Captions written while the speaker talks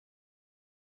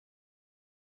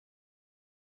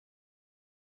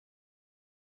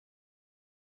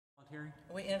volunteering?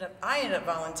 I ended up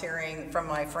volunteering from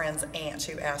my friend's aunt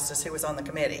who asked us who was on the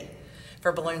committee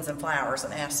for balloons and flowers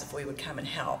and asked if we would come and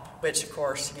help, which of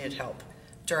course needed help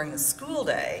during the school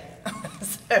day.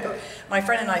 So my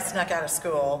friend and I snuck out of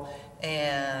school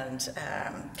and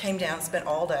came down, spent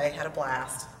all day, had a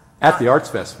blast. At the Arts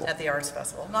Festival? At the Arts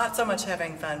Festival. Not so much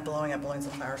having fun blowing up balloons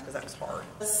and flowers because that was hard.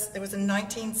 It was in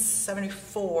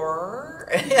 1974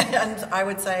 and I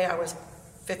would say I was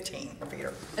 15 or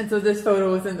Peter. And so this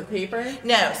photo was in the paper?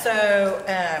 No, so...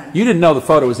 you didn't know the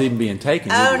photo was even being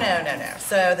taken, Oh, did you? no.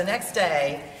 So the next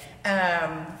day,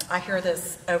 I hear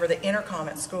this over the intercom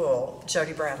at school,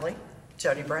 Jody Bradley,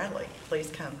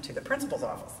 please come to the principal's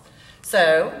office.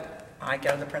 So I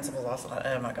go to the principal's office and I thought,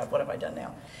 oh my God, what have I done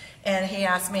now? And he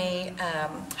asked me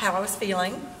how I was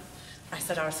feeling. I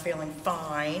said I was feeling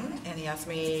fine. And he asked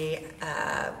me,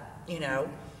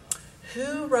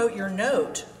 who wrote your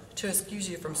note to excuse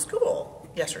you from school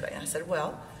yesterday? And I said,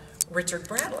 well, Richard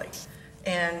Bradley.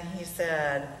 And he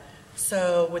said,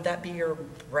 so would that be your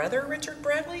brother, Richard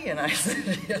Bradley? And I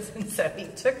said, yes. And so he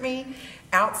took me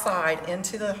outside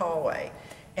into the hallway,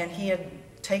 and he had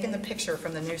taken the picture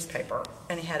from the newspaper,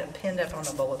 and he had it pinned up on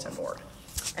the bulletin board.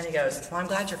 And he goes, well, I'm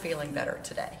glad you're feeling better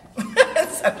today.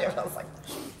 So I was like...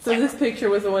 So this picture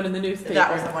was the one in the newspaper?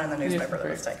 That was the one in the newspaper that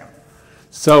was taken.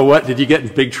 So what, did you get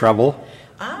in big trouble?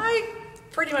 I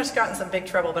pretty much got in some big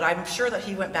trouble, but I'm sure that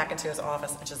he went back into his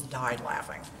office and just died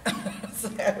laughing. So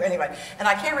anyway, and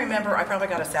I can't remember, I probably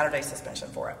got a Saturday suspension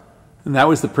for it. And that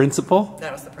was the principal?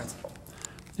 That was the principal.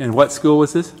 And what school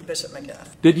was this? Bishop McAnally.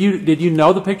 Did you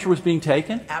know the picture was being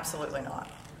taken? Absolutely not.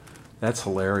 That's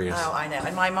hilarious. Oh, I know.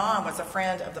 And my mom was a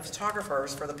friend of the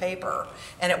photographers for the paper,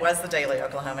 and it was the Daily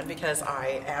Oklahoman because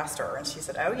I asked her, and she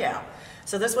said, oh, yeah.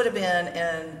 So this would have been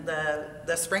in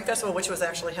the Spring Festival, which was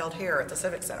actually held here at the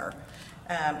Civic Center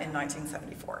in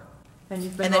 1974. And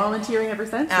you've been volunteering ever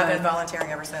since? I've been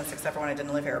volunteering ever since, except for when I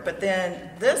didn't live here. But then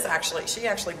this actually, she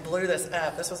actually blew this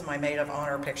up. This was my maid of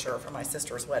honor picture for my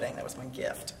sister's wedding. That was my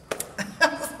gift.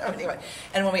 So anyway,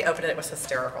 and when we opened it, it was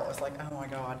hysterical. It was like, oh my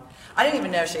God. I didn't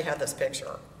even know she had this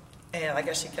picture. And I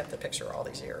guess she kept the picture all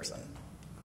these years. And